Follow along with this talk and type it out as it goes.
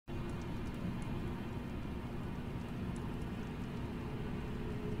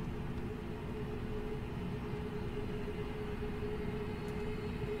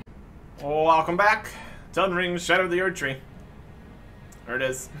Welcome back. Elden Ring, Shadow of the Erdtree. There it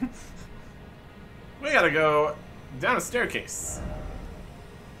is. We gotta go down a staircase.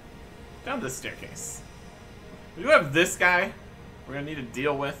 Down this staircase. We do have this guy we're gonna need to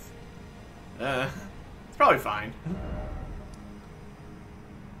deal with. It's probably fine.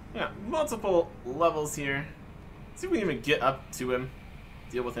 Yeah, multiple levels here. Let's see if we can even get up to him.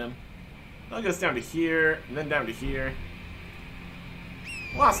 Deal with him. That'll get us down to here, and then down to here.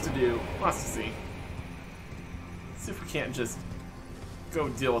 Lots to do, lots to see. Let's see if we can't just go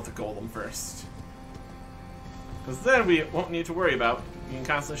deal with the golem first. Because then we won't need to worry about being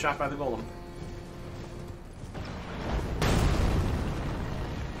constantly shot by the golem.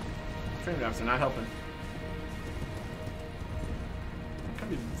 Frame drops are not helping. Could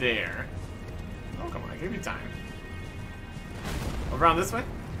be there. Oh, come on, give me time. Over around this way?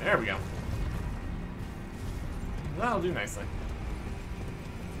 There we go. That'll do nicely.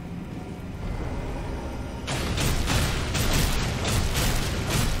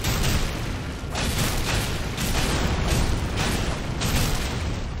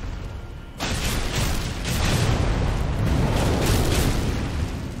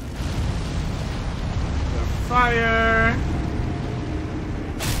 Fire!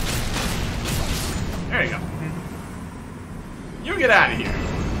 There you go. You get out of here.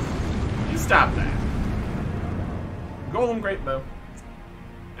 You stop that. Golem Great Bow.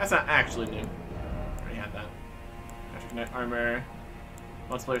 That's not actually new. Already had that. Magic Knight Armor.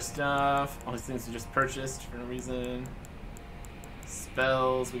 Multiplayer stuff. All these things we just purchased for no reason.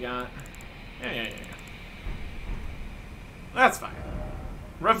 Spells we got. Yeah. That's fine.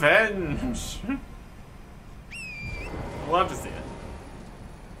 Revenge! Love to see it.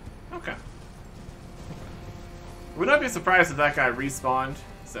 Okay. Would not be surprised if that guy respawned,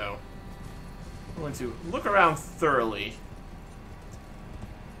 so we're going to look around thoroughly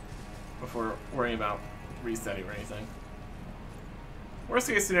before worrying about resetting or anything. Worst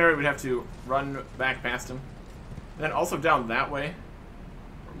case scenario, we'd have to run back past him. And then also down that way,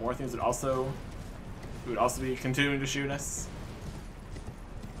 where more things would also be continuing to shoot us.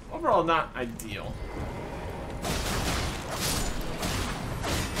 Overall, not ideal.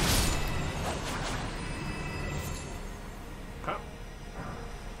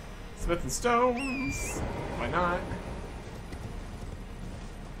 Smith and Stones. Why not?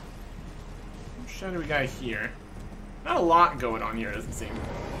 Shadowy guy here. Not a lot going on here, it doesn't seem.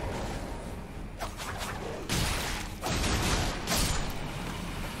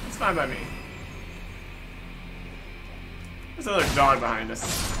 It's fine by me. There's another dog behind us.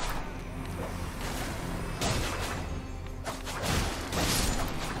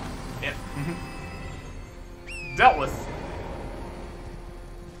 Yeah. Dealt with.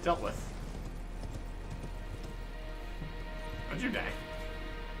 Dealt with. How'd you die?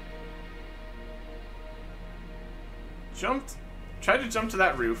 Jumped. Tried to jump to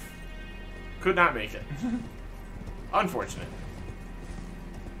that roof. Could not make it. Unfortunate.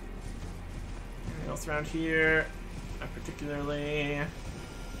 Anything else around here? Not particularly.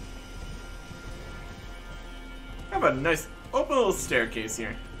 Have a nice open little staircase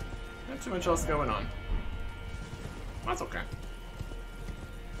here. Not too much else going on. That's okay.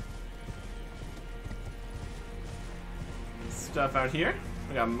 Stuff out here.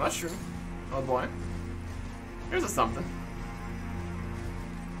 We got a mushroom. Oh boy. Here's a something.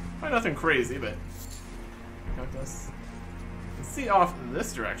 Probably nothing crazy, but got this. You can see off in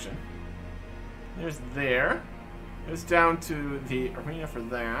this direction. There's there. There's down to the arena for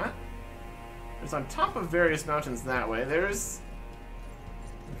that. There's on top of various mountains that way. There's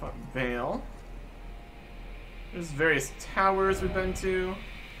Vale. There's various towers we've been to.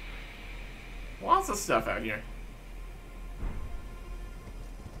 Lots of stuff out here.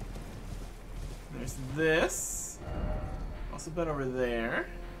 There's this. Also been over there.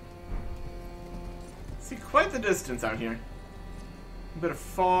 See quite the distance out here. A bit of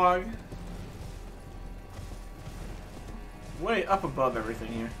fog. Way up above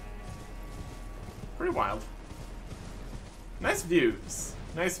everything here. Pretty wild. Nice views.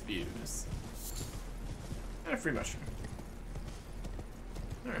 Nice views. And a free mushroom.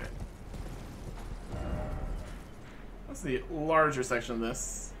 Alright. That's the larger section of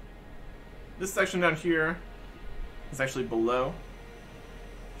this. This section down here is actually below.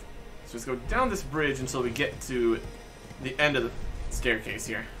 So just go down this bridge until we get to the end of the staircase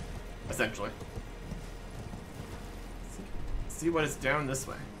here, essentially. See what is down this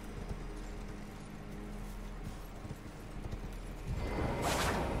way.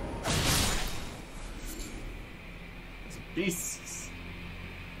 There's beasts.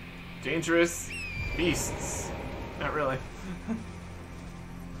 Dangerous beasts. Not really.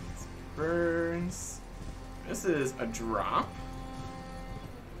 burns. This is a drop.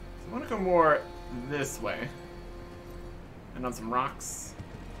 So I want to go more this way. And on some rocks.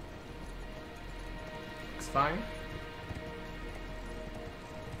 Looks fine.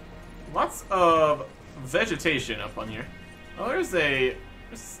 Lots of vegetation up on here. Oh, there's a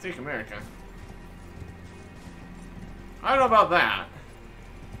Steak America. I don't know about that.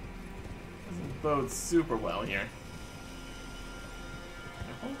 Doesn't bode super well here.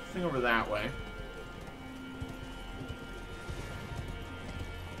 The whole thing over that way.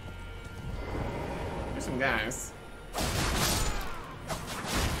 There's some guys.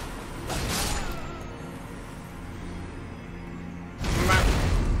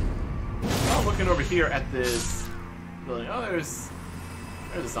 Oh, looking over here at this building. Oh, there's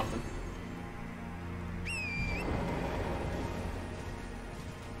something.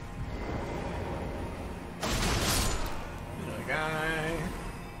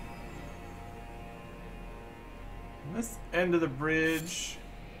 This end of the bridge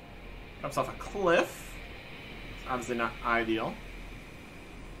drops off a cliff. It's obviously not ideal.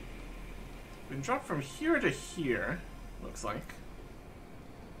 We can drop from here to here, looks like.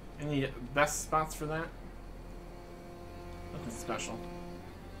 Any best spots for that? Nothing special.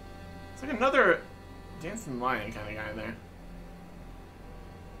 It's like another dancing lion kind of guy there.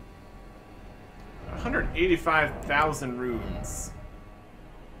 185,000 runes.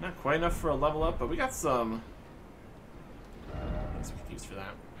 Not quite enough for a level up, but we got some things we could use for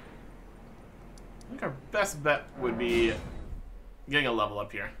that. I think our best bet would be getting a level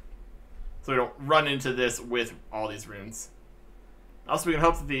up here, so we don't run into this with all these runes. Also, we can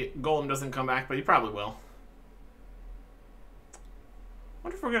hope that the golem doesn't come back, but he probably will. I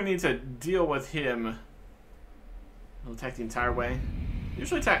wonder if we're going to need to deal with him. He'll attack the entire way.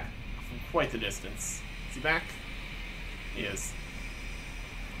 Usually attack from quite the distance. Is he back? He is.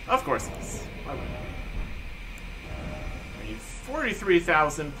 Of course he is. Why wouldn't he? I need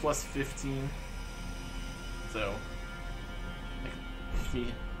 43,000 plus 15. So, like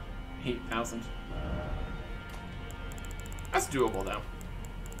 58,000. That's doable, though.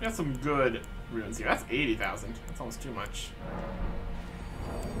 We got some good runes here. That's 80,000. That's almost too much.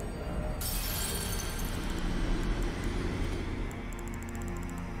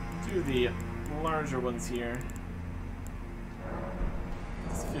 Do the larger ones here.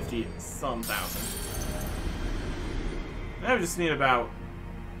 It's 50-some thousand. Now we just need about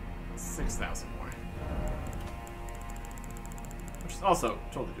 6,000 more. Which is also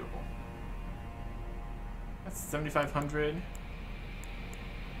totally doable. That's 7,500.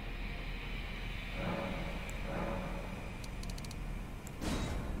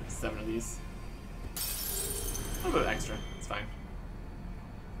 Like 7 of these. A little bit extra. It's fine.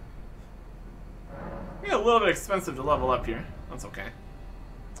 We got a little bit expensive to level up here. That's okay.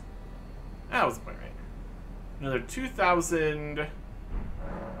 That was quite right. Another 2,000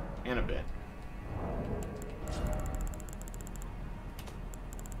 and a bit.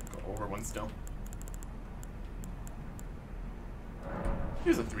 Go over one still.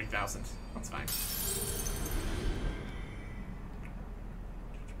 Here's a 3,000. That's fine.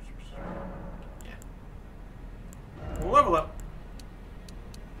 Yeah. We'll level up.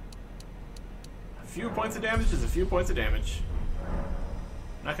 A few points of damage is a few points of damage.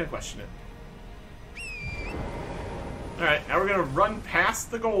 Not gonna question it. Alright, now we're gonna run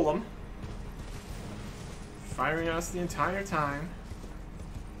past the golem. Firing us the entire time.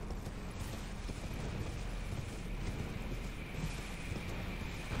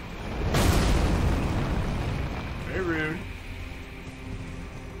 Very rude.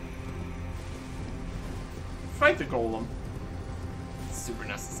 Fight the golem. It's super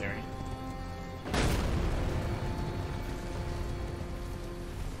necessary.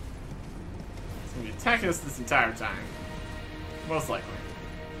 It's gonna be attacking us this entire time. Most likely.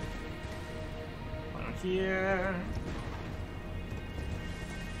 Down here.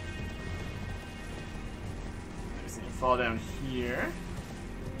 Just need to fall down here.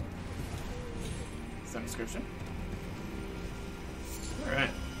 Some description.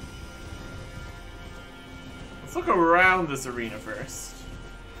 Alright. Let's look around this arena first.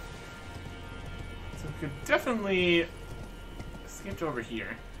 So we could definitely escape to over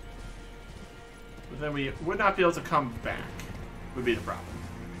here. But then we would not be able to come back, would be the problem.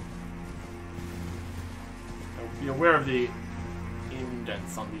 So be aware of the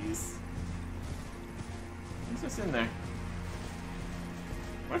indents on these. What's this in there?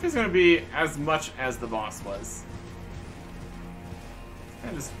 What if he's going to be as much as the boss was?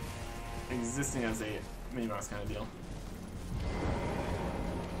 Kind of just existing as a mini-boss kind of deal.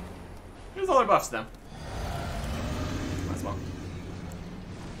 Here's all our buffs, though. Might as well.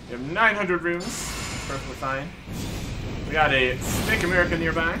 We have 900 runes. Perfectly fine. We got a Snake America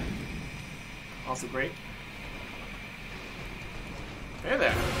nearby. Also great. Hey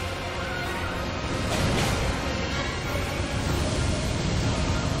there.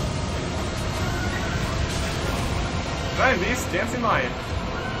 Giant Beast, Dancing Lion.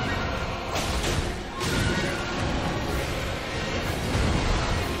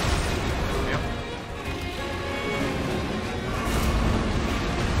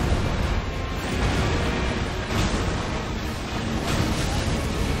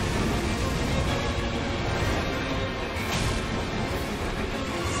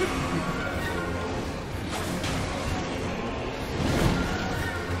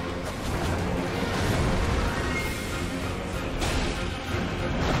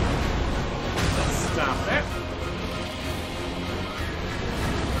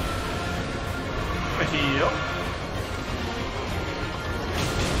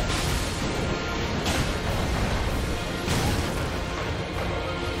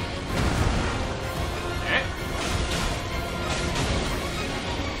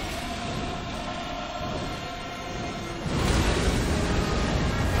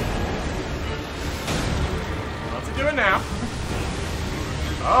 Now.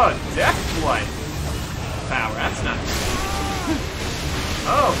 Oh, Deathblight power. That's nice.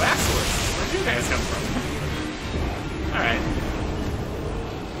 Oh, Basilisk. Where'd you guys come from? Alright.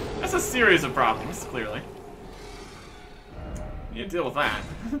 That's a series of problems, clearly. You need to deal with that.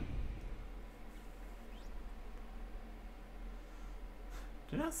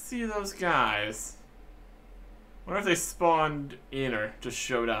 Did not see those guys. Wonder if they spawned in or just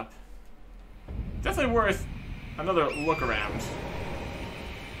showed up. Definitely worth another look around.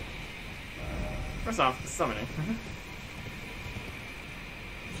 First off, summoning.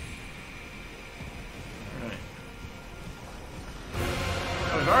 Alright.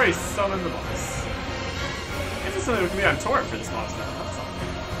 Oh, we've already summoned the boss. I guess it's something we can be on torrent for this monster. That's something.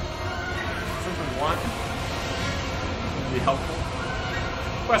 Something one would be helpful.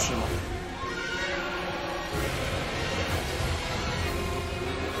 Questionable.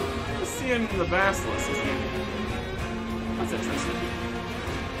 Just seeing the Basilisk, isn't it? That's interesting.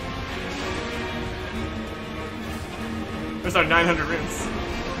 There's our 900 runes.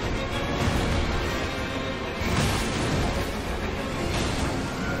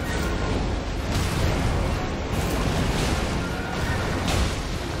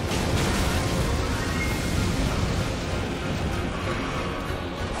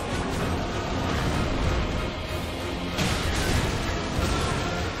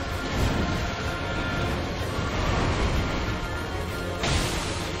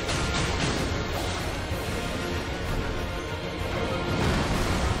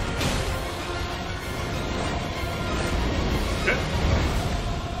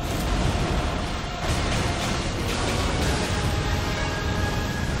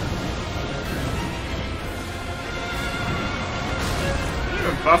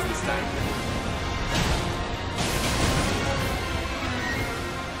 Buff this time.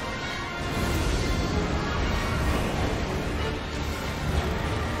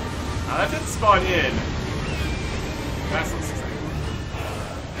 Now that didn't spawn in. That's what's exciting.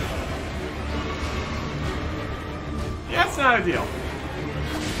 Yeah, it's not ideal.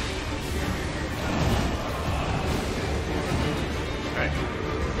 Alright.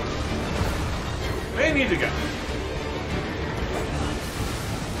 They need to go.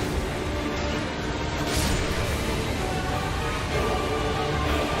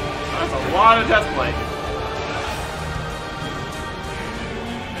 A lot of Deathblight.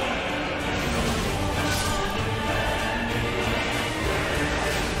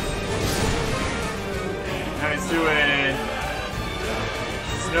 Now he's doing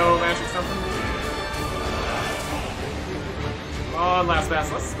snow magic something. On last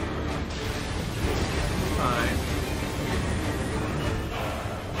Basilisk. Fine.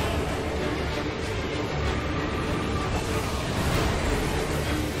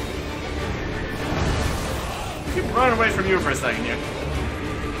 Keep running away from you for a second here.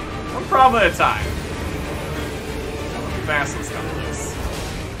 One problem at a time. Basilisk coming loose.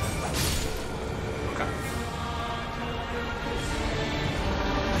 Okay.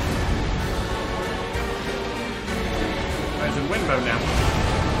 He's in wind mode now.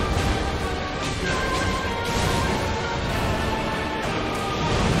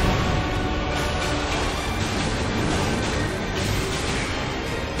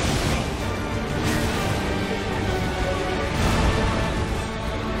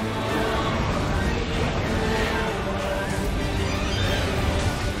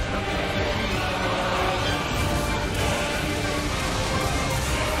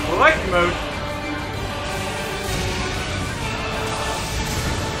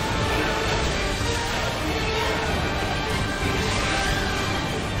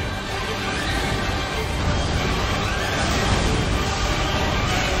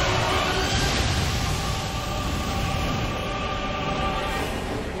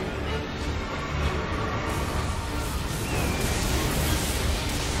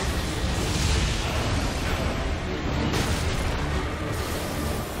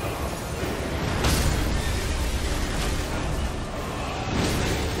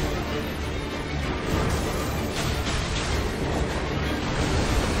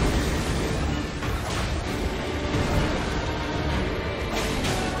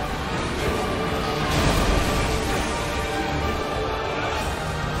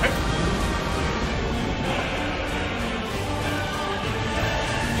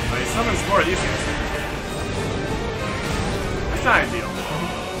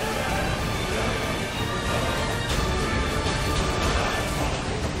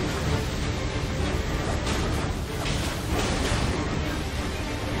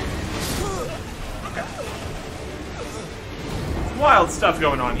 wild stuff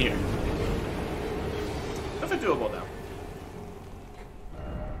going on here. Definitely doable, though.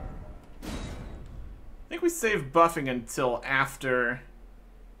 I think we save buffing until after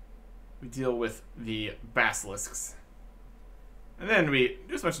we deal with the basilisks. And then we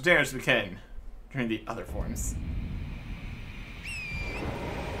do as much damage as we can during the other forms.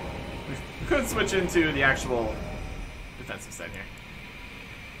 We could switch into the actual defensive side here.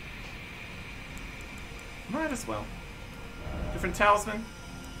 Might as well. Different talisman.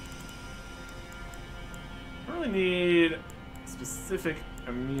 Don't really need specific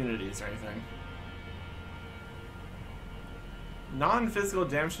immunities or anything. Non-physical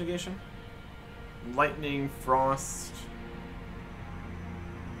damage negation. Lightning, frost.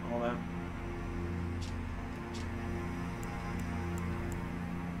 All that.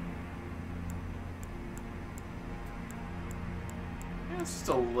 Yeah, it's just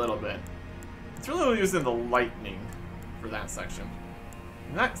a little bit. It's really using the lightning for that section.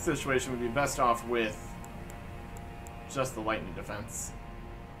 In that situation, we'd be best off with just the lightning defense.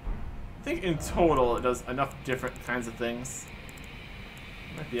 I think in total, it does enough different kinds of things.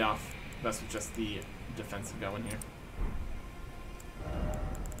 Might be off best with just the defensive going here.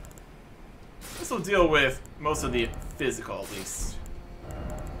 This will deal with most of the physical, at least.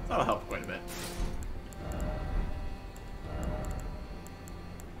 That'll help quite a bit.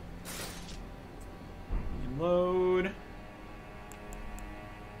 Load.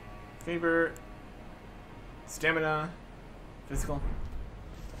 Favor. Stamina. Physical.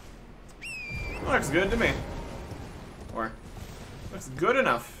 Looks good to me. Or, looks good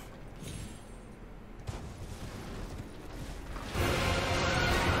enough.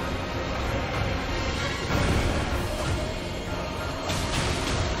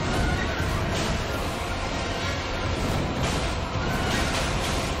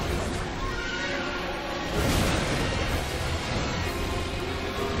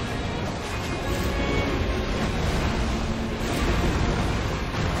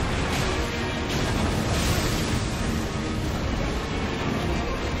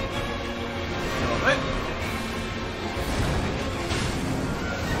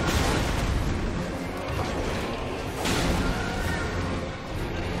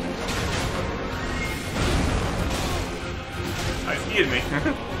 Me.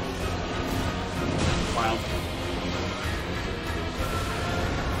 Wild.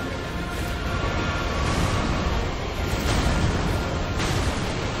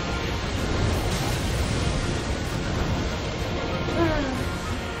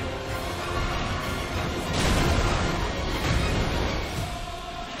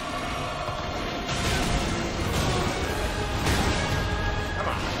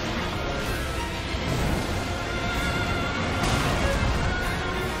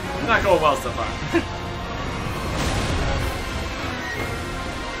 Not going well so far.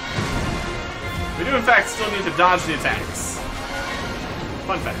 We do in fact still need to dodge the attacks.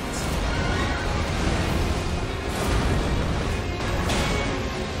 Fun fact.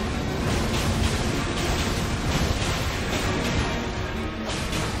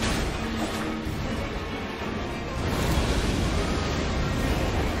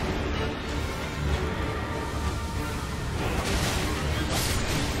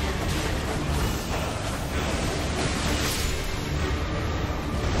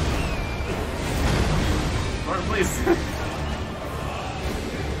 Please.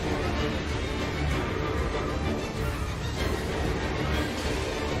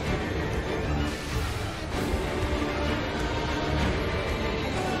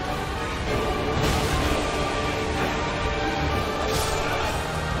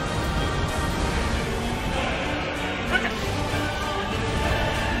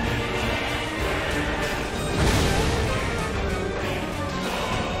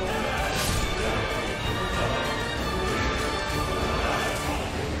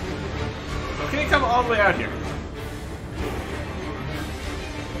 Can you come all the way out here?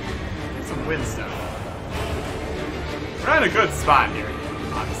 Get some windstone. We're in a good spot here,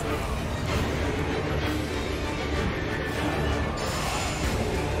 obviously.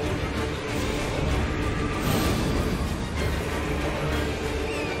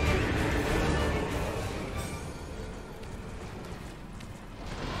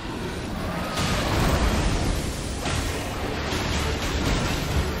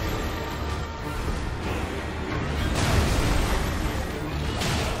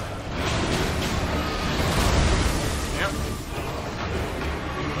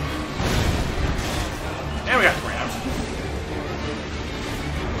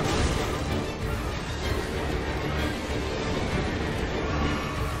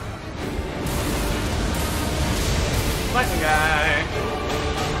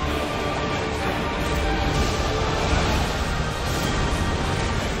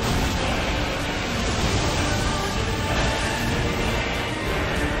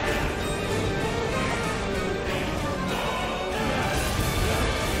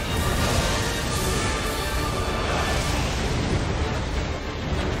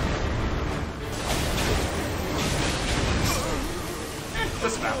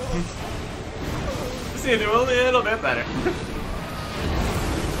 Just need to do a little bit better.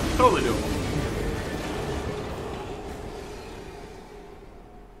 Totally doable.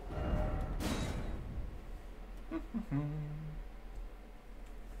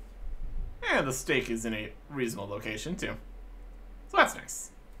 And the steak is in a reasonable location, too. So that's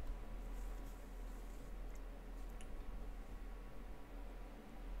nice.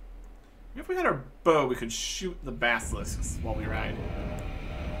 If we had our bow, we could shoot the basilisks while we ride.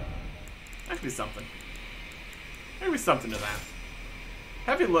 That could be something. There could be something to that.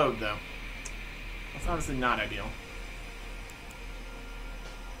 Heavy load, though. That's obviously not ideal.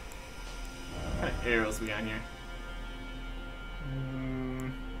 What kind of arrows we got here?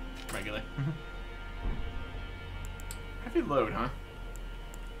 Regular. Heavy load, huh?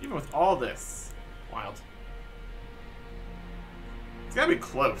 Even with all this. Wild. It's gotta be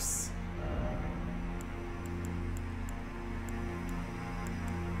close.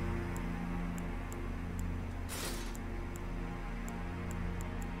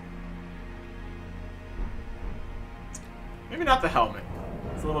 Maybe not the helmet.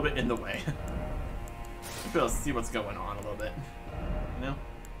 It's a little bit in the way. You'll be able to see what's going on a little bit. You know?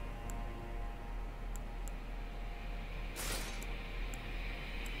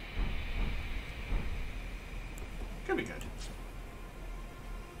 Could be good.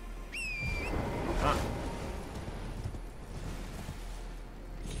 Huh.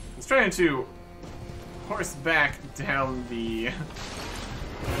 I was trying to horse back down the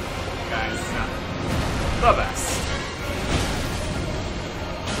guys. The best.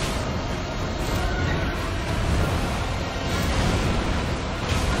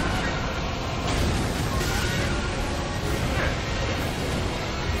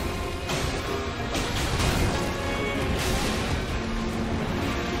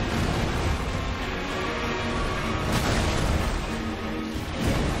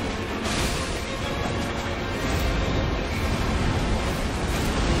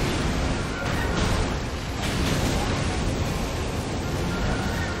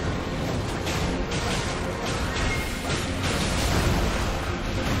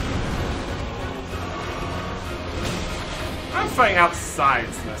 Fighting outside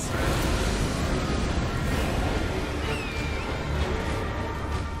this time.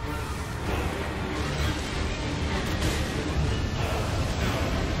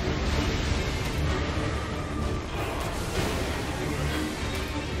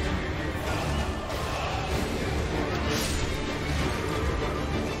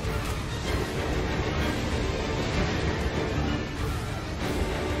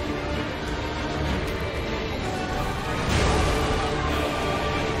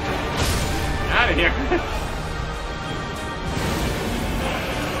 Here.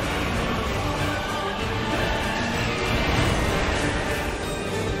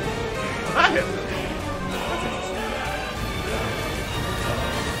 That hit. That's interesting.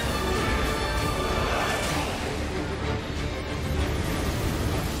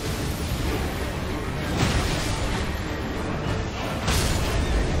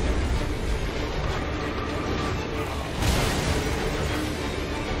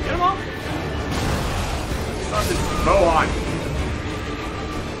 Get him all? Go on.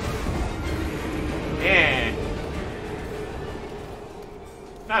 Yeah.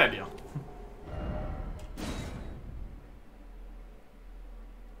 Not ideal.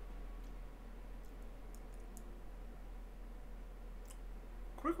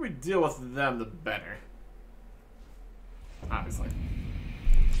 The quicker we deal with them, the better. Obviously.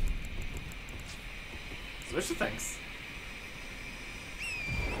 Switch to things.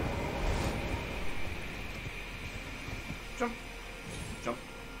 Jump. Jump.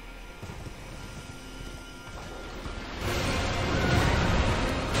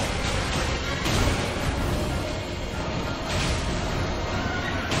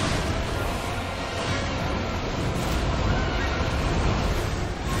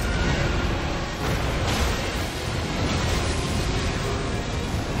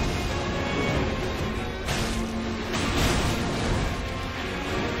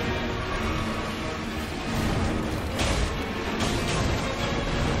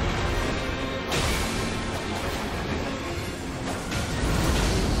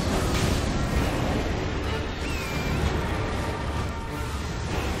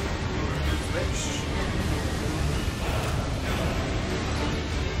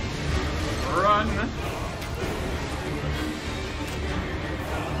 Run.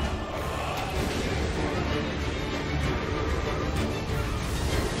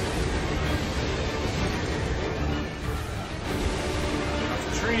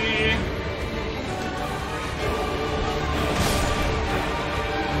 Tree.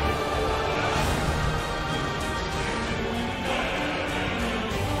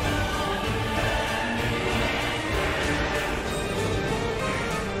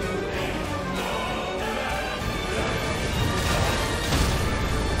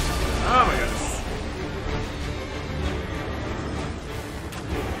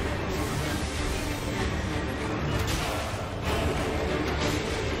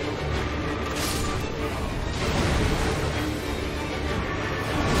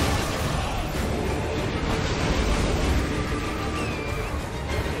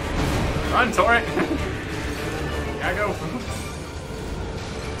 torrent. Gotta go.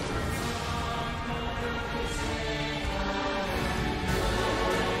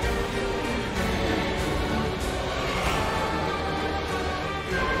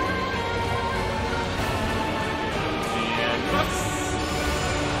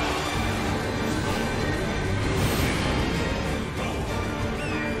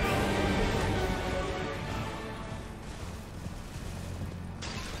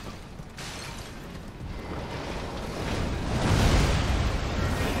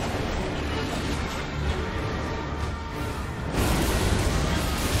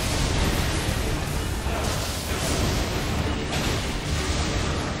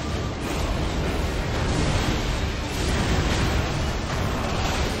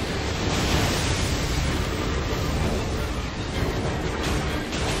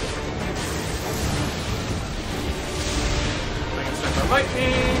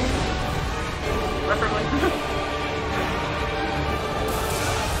 Lightning! Preferably.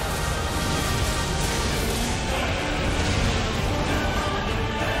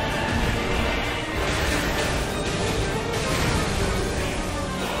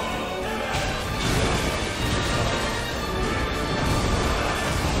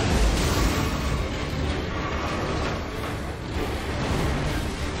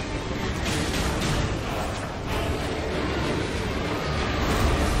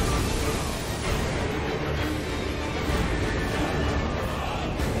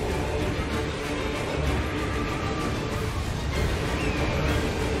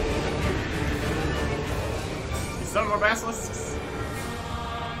 Some more basilisks? I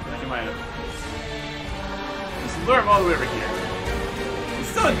think I might have. Just lure him all the way over here. He's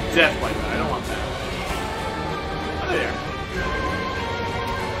still a death like that. I don't want that. Oh, there.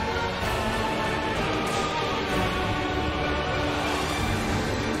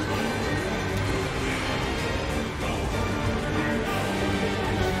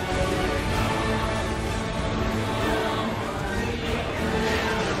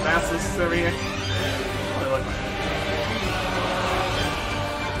 Basilisks over here. Oh, they look like that.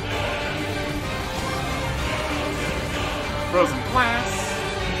 Frozen glass.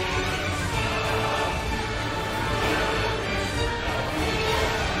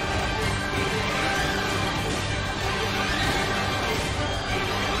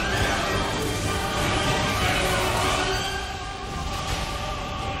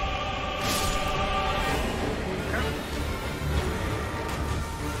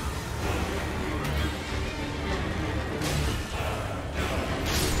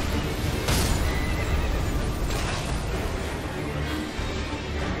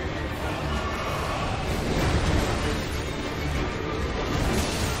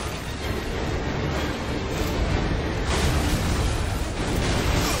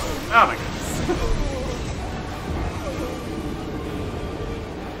 Oh my goodness.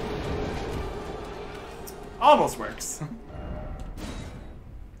 Almost works.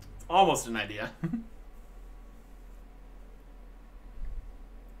 Almost an idea.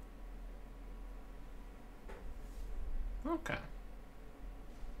 Okay.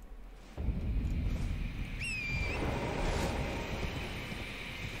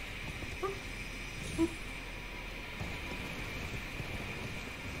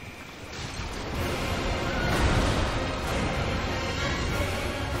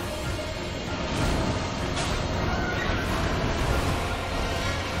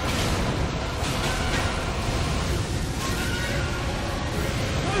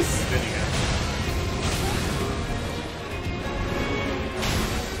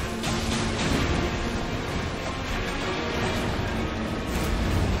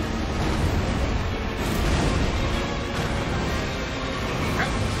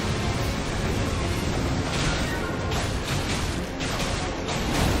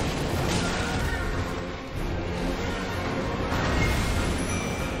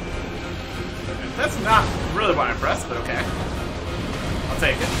 That's not really what I'm impressed, but okay. I'll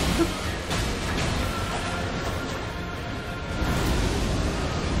take it.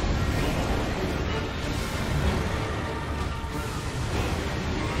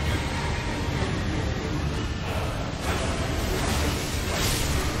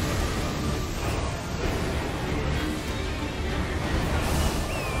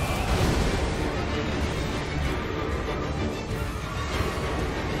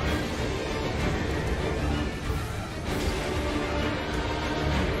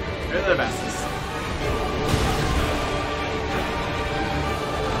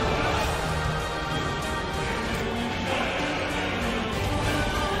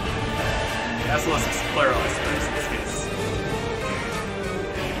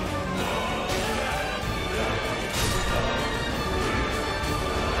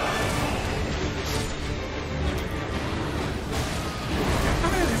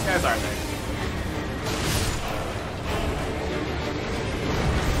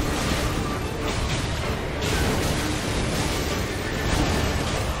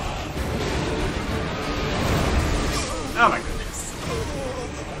 Oh my goodness.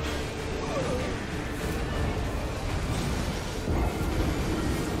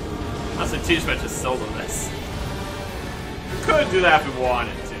 Honestly, teach me to solo this. Could do that if we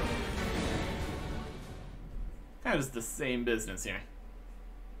wanted to. Kind of just the same business here.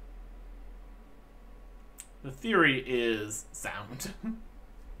 The theory is sound.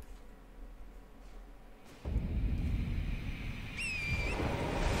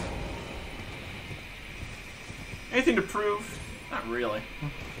 Anything to prove? Not really.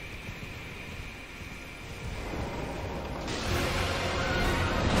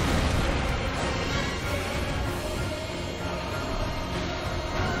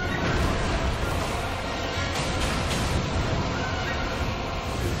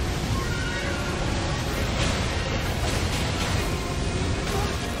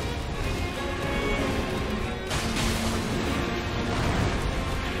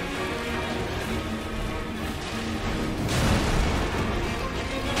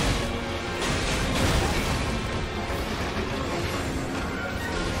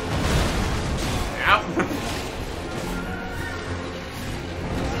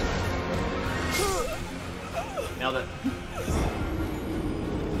 Nailed it.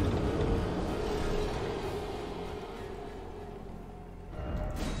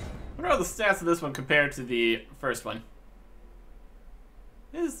 What are the stats of this one compared to the first one?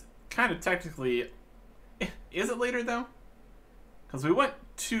 It is kind of technically... Is it later, though? Because we went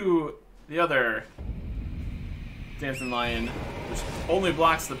to the other Dancing Lion, which only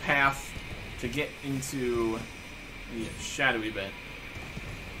blocks the path to get into the shadowy bit.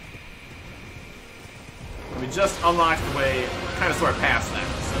 We just unlocked the way, kind of sort of past that,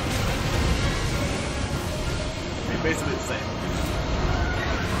 so. I mean, basically the same.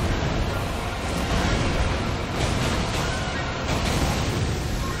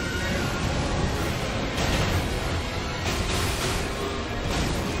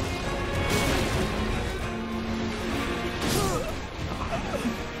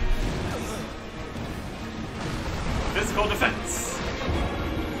 Physical defense.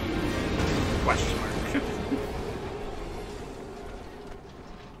 Question mark.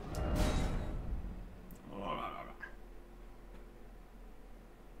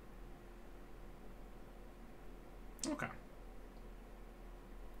 Okay.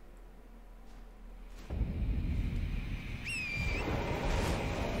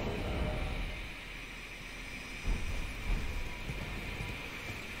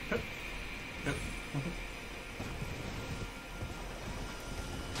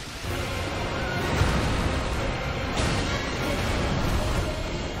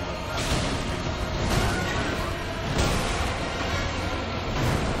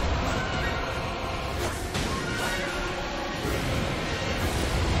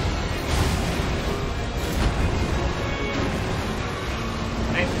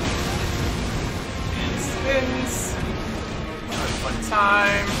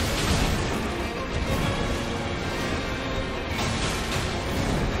 Time.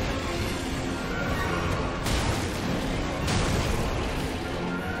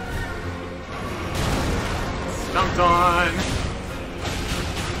 Stumped on.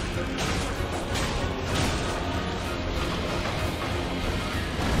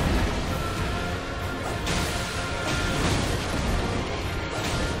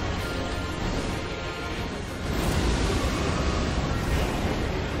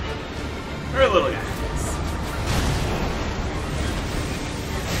 We're a little guys.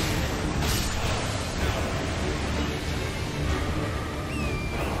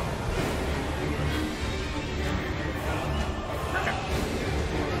 Okay.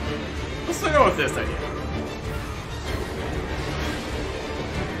 Let's still go with this idea.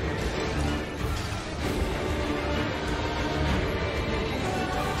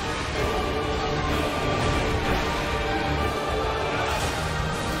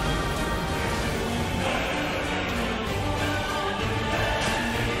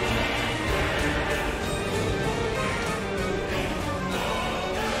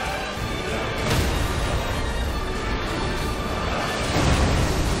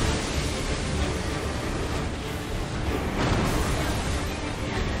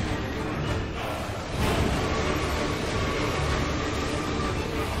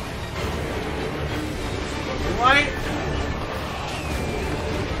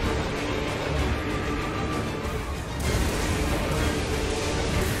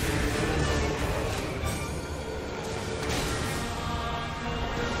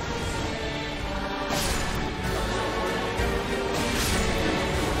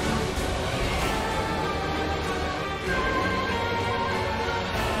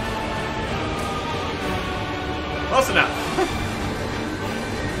 Close enough.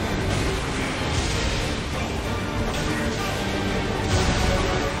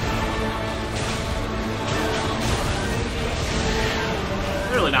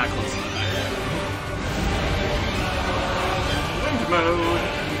 Really not close enough. Wind mode,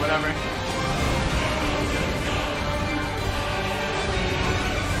 whatever.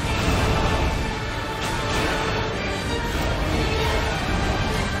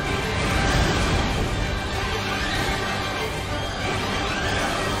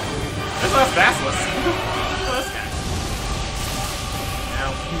 There's less Basilisk. Oh, this guy.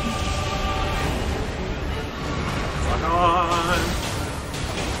 Now. Lock on.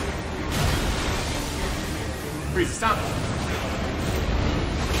 Freeze, stop.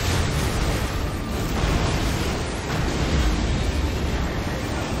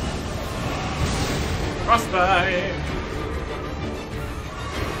 Frostbite.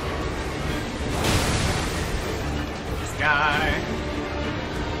 This guy.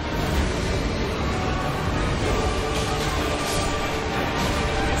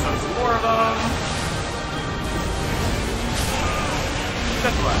 Some more of them.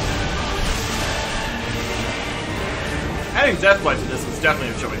 Deathblood. Adding Deathblood to this was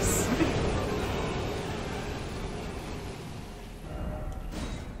definitely a choice.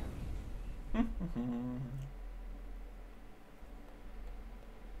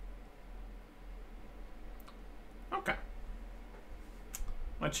 Okay.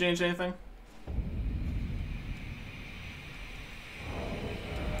 Want to change anything?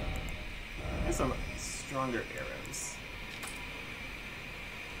 Get some stronger arrows.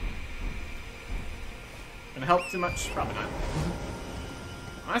 Gonna help too much? Probably not.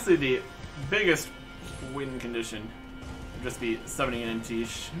 Honestly, the biggest win condition would just be summoning an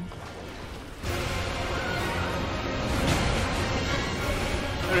Tish.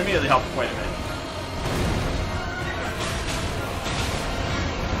 It would immediately help quite a bit.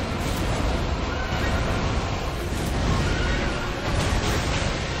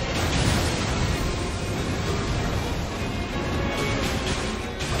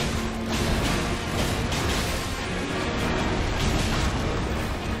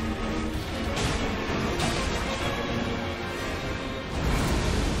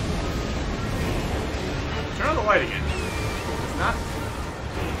 Again. It's not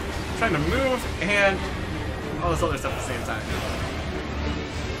trying to move and all this other stuff at the same time.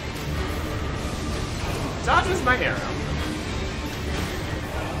 Dodges my arrow.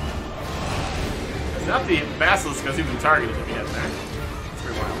 It's not the Basilisk because he's been targeted if he has that. It's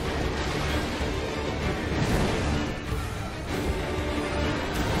pretty wild.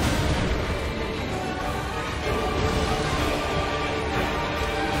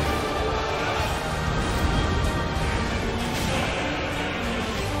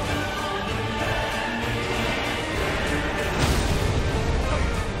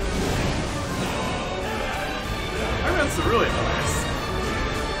 Really nice.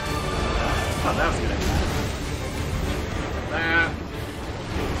 Oh, that was good. That.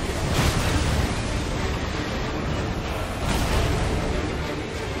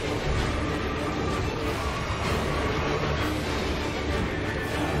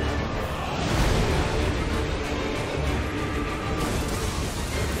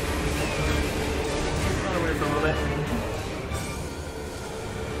 Run away for a little bit.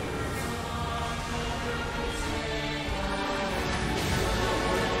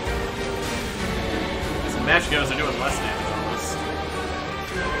 Magic arrows are doing less damage almost.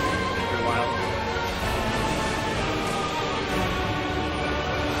 Pretty wild.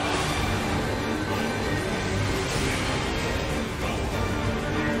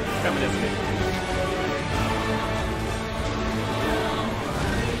 Coming in.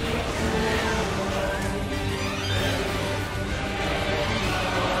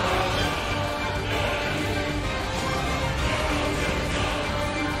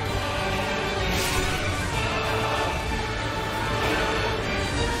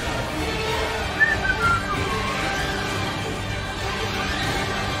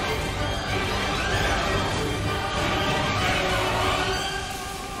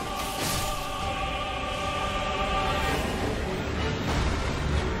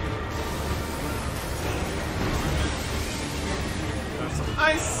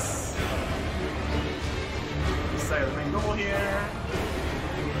 Ice! This side of the main goal here.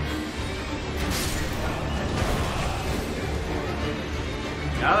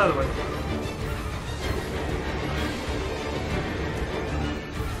 Out of the way.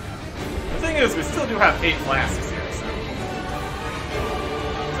 The thing is, we still do have 8 flasks here, so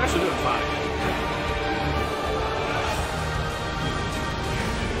it's actually doing fine.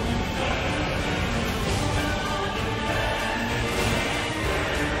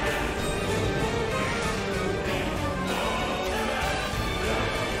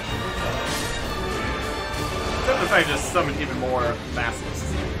 probably just summon even more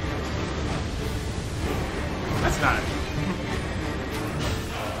basilisks. That's not it.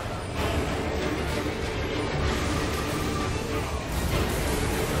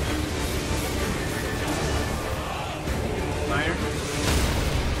 Fire.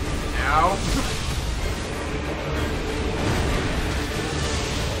 Ow.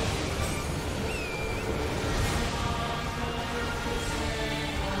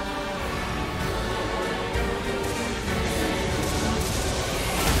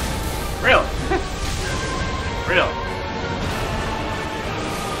 Real. Real.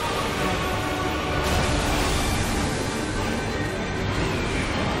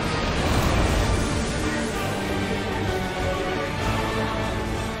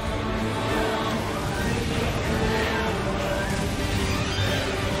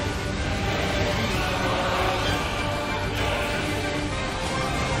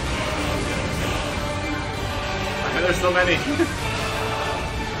 There's so many.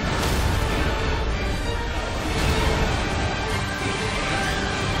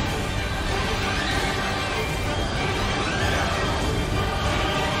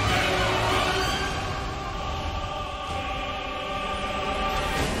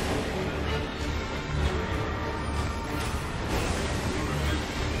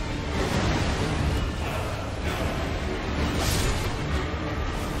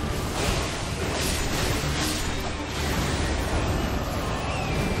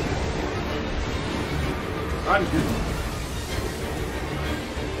 Run.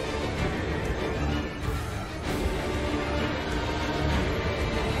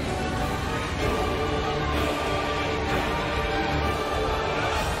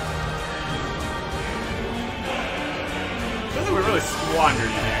 Feels like we really squandered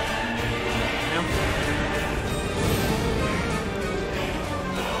in there.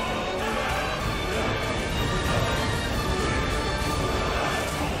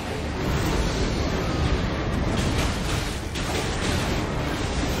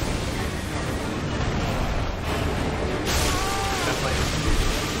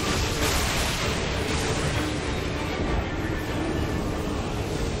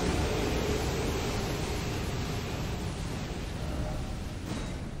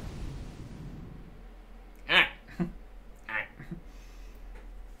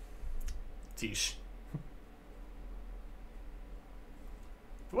 Teesh. If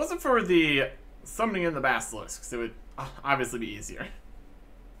it wasn't for the summoning in the basilisks, it would obviously be easier.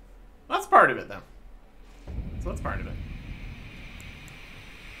 That's part of it, though. So that's part of it.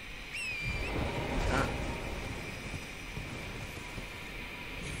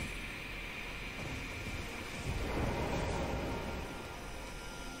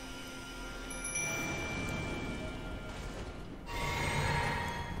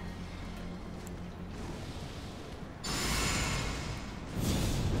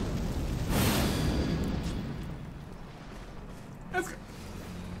 That's good.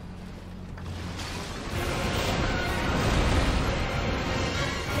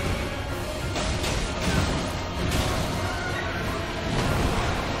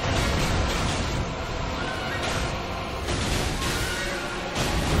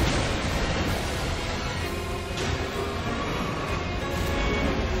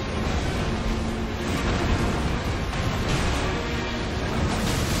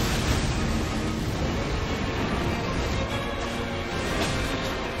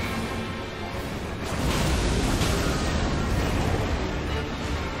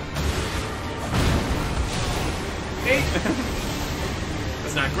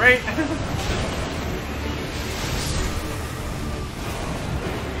 That's not great.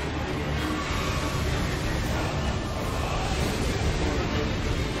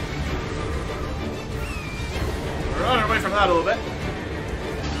 We're on our way from that a little bit.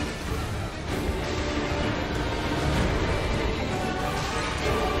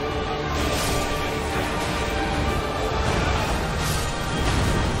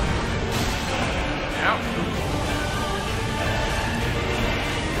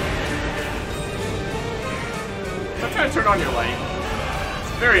 Try to turn on your light.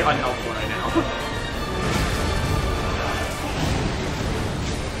 It's very unhelpful right now.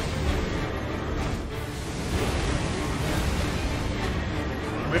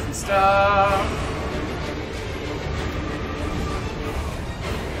 Away from stuff.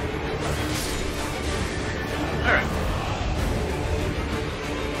 Alright.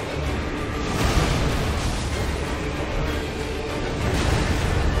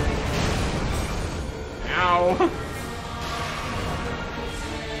 Ow.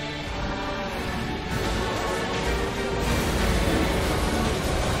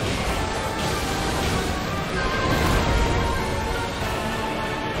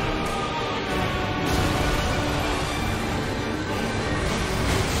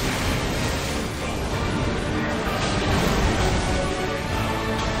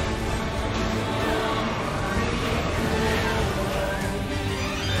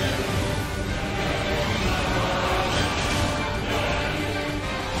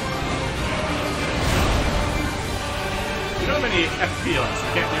 many FPS.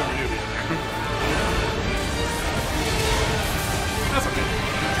 You can't do Verdubi in there. That's okay.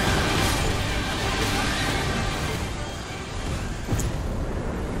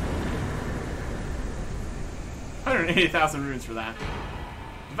 $180,000 runes for that.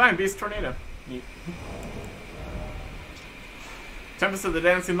 Divine Beast Tornado. Neat. Tempest of the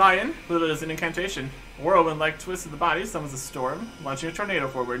Dancing Lion, wielded as an incantation. A whirlwind-like twist of the body summons a storm, launching a tornado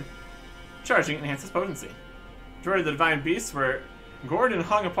forward. Charging enhances potency. Majority of the Divine Beasts were gored and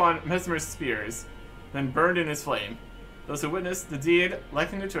hung upon Mesmer's spears, then burned in his flame. Those who witnessed the deed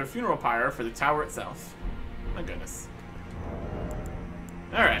likened it to a funeral pyre for the tower itself. My goodness.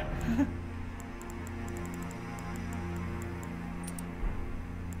 Alright.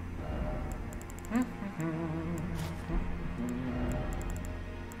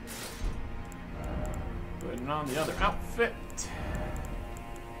 Putting on the other outfit.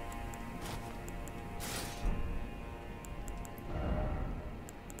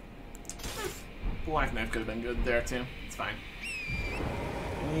 Black Knife could have been good there too. It's fine.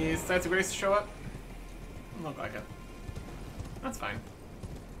 Any Sites of Grace to show up? Doesn't look like it. That's fine.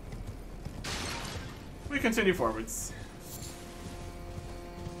 We continue forwards.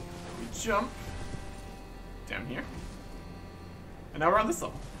 We jump down here. And now we're on this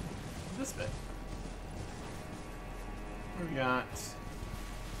level. This bit. We got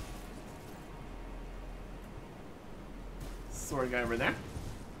sword guy over there.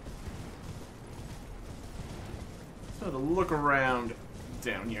 So to look around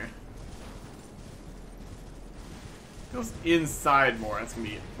down here. Goes inside more. That's gonna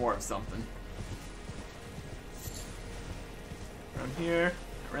be more of something. Around here,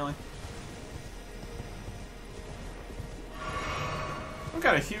 not really. We've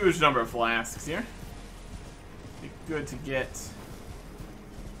got a huge number of flasks here. Be good to get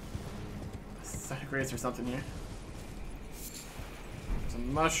a side of grace or something here. There's a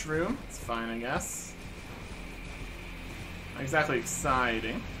mushroom. It's fine, I guess. Not exactly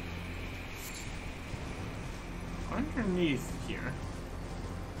exciting. Underneath here.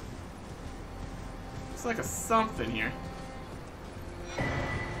 Looks like a something here.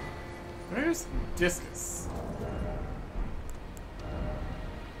 Where's Discus?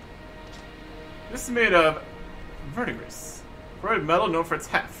 This is made of verdigris, corroded metal known for its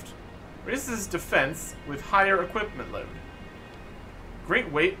heft. Raises defense with higher equipment load. Great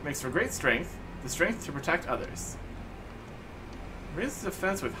weight makes for great strength, the strength to protect others. Raises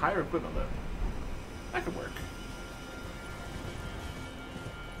defense with higher equipment load. That could work.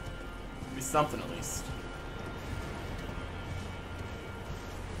 Be something at least.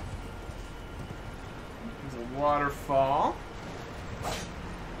 There's a waterfall.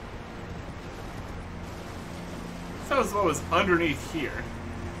 That was what was underneath here.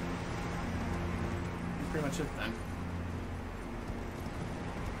 Pretty much it then.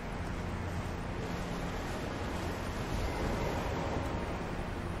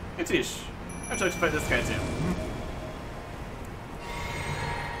 Hey Tish, I'd like to fight this guy too.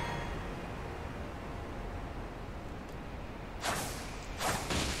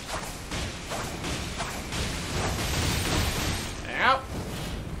 Ow!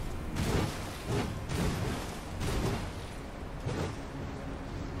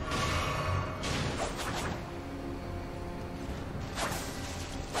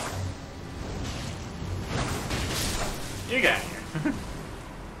 You got here.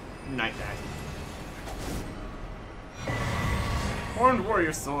 Night guy. Horned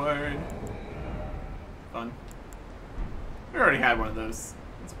warrior sword. Fun. We already had one of those.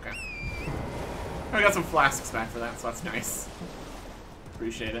 That's okay. I got some flasks back for that, so that's nice.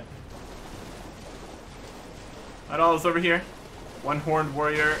 Appreciate it. That all is over here. One horned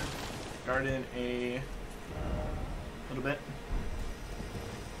warrior guarding a little bit.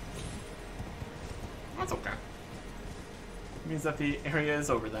 That's okay. Means that the area is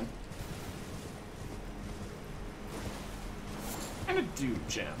over then. And a dude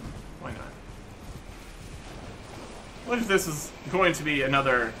gem. Why not? What if this is going to be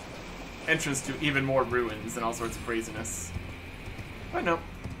another entrance to even more ruins and all sorts of craziness? But no.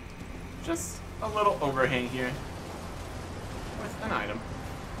 Just a little overhang here. With an item.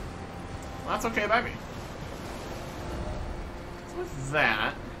 Well, that's okay by me. So with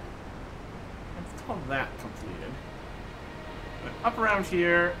that, let's call that completed. Went up around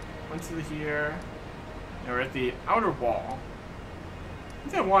here, went to here. Now we're at the outer wall. One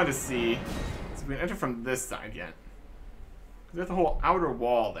thing I wanted to see is if we can enter from this side yet. We have the whole outer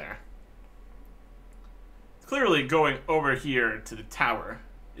wall there. It's clearly going over here to the tower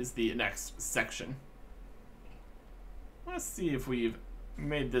is the next section. Let's see if we've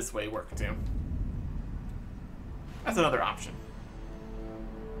made this way work too. That's another option.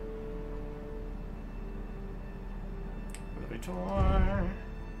 Elevator.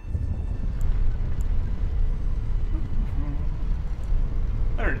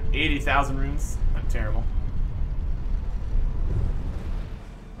 180,000 runes. Not terrible.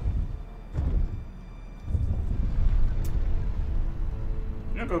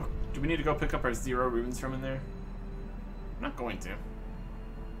 Do we need to go pick up our 0 runes from in there? I'm not going to.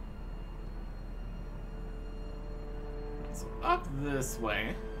 So up this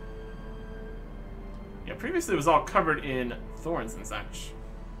way. Yeah, previously it was all covered in thorns and such.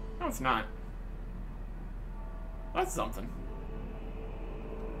 No, it's not. That's something.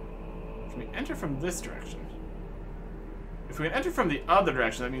 Can we enter from this direction? If we can enter from the other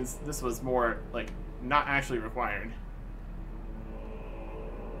direction, that means this was more, like, not actually required.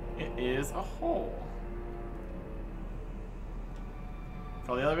 It is a hole.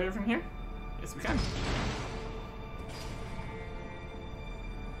 Follow the elevator from here? Yes, we can.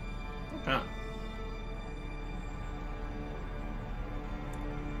 Okay.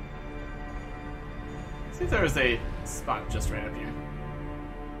 See if there is a spot just right up here.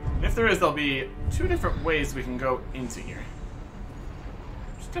 And if there is, there'll be 2 different ways we can go into here.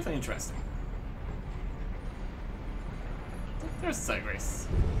 Which is definitely interesting. There's a side race.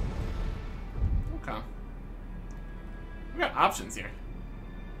 Okay. We got options here.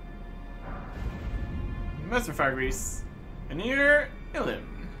 Master Fire Grease. And here, Elden.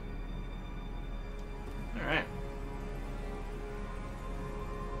 Alright.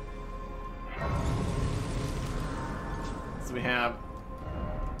 So we have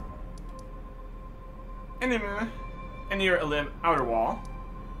Enir Elim Outer Wall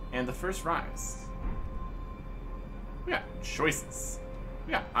and the First Rise. We got choices.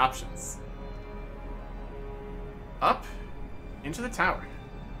 We got options. Up into the tower.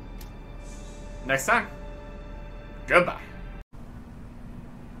 Next time. Goodbye.